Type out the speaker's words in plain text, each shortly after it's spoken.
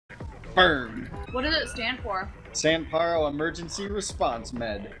Burn. What does it stand for? Sanparo Emergency Response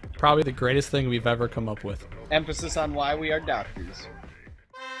Med. Probably the greatest thing we've ever come up with. Emphasis on why we are doctors.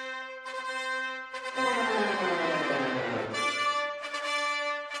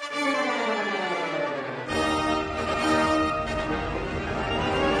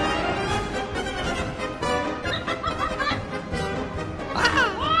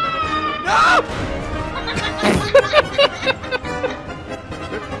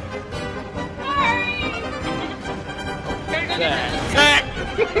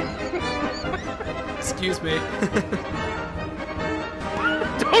 Excuse me.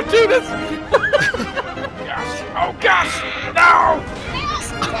 Don't do this! Gosh! Oh gosh! No!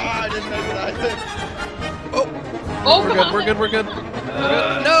 I didn't make it either. Oh, we're good. We're good.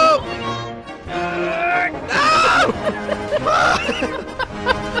 No! No!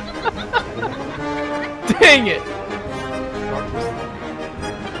 Dang it!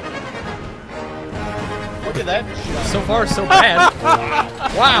 Look at that. So far, so bad.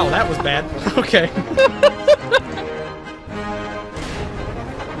 Wow, that was bad. Okay.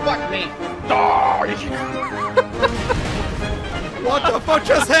 Fuck me. Oh, What the fuck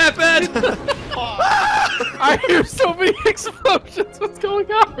just happened? I hear so many explosions. What's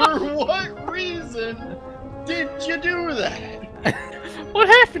going on? For what reason did you do that? What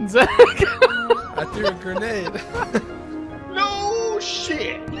happened, Zach? I threw a grenade. No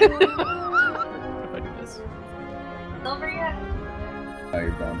shit. If I do this. Silver yet? Oh,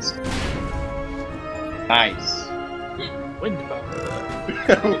 you're bounced. Nice. Wind power.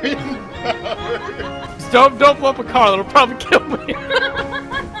 Wind power. Don't blow up a car. That'll probably kill me. I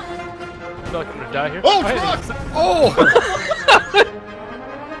feel like I'm gonna die here. Oh, hey. fuck! Oh!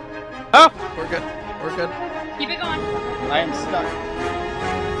 Oh! We're good. We're good. Keep it going. I am stuck.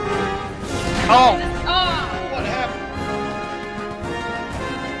 Oh! Oh! What happened?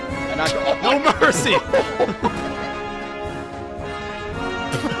 And I go, No mercy!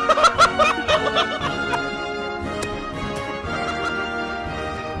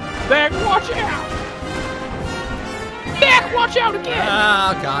 Zach, watch out! Zach, watch out again!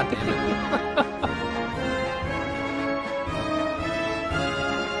 Ah, god damn it.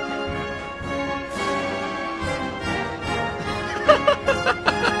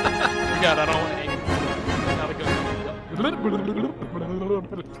 God, I don't want to aim. Not a good.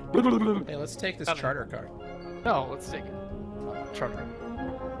 Hey, let's take this charter car. No, let's take it. Charter.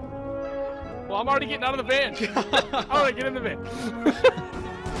 Well, I'm already getting out of the van. Alright, get in the van.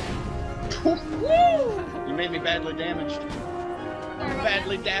 you made me badly damaged.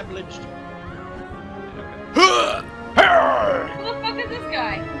 Badly damaged. Who the fuck is this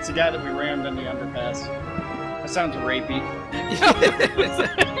guy? It's the guy that we rammed in the underpass. That sounds rapey.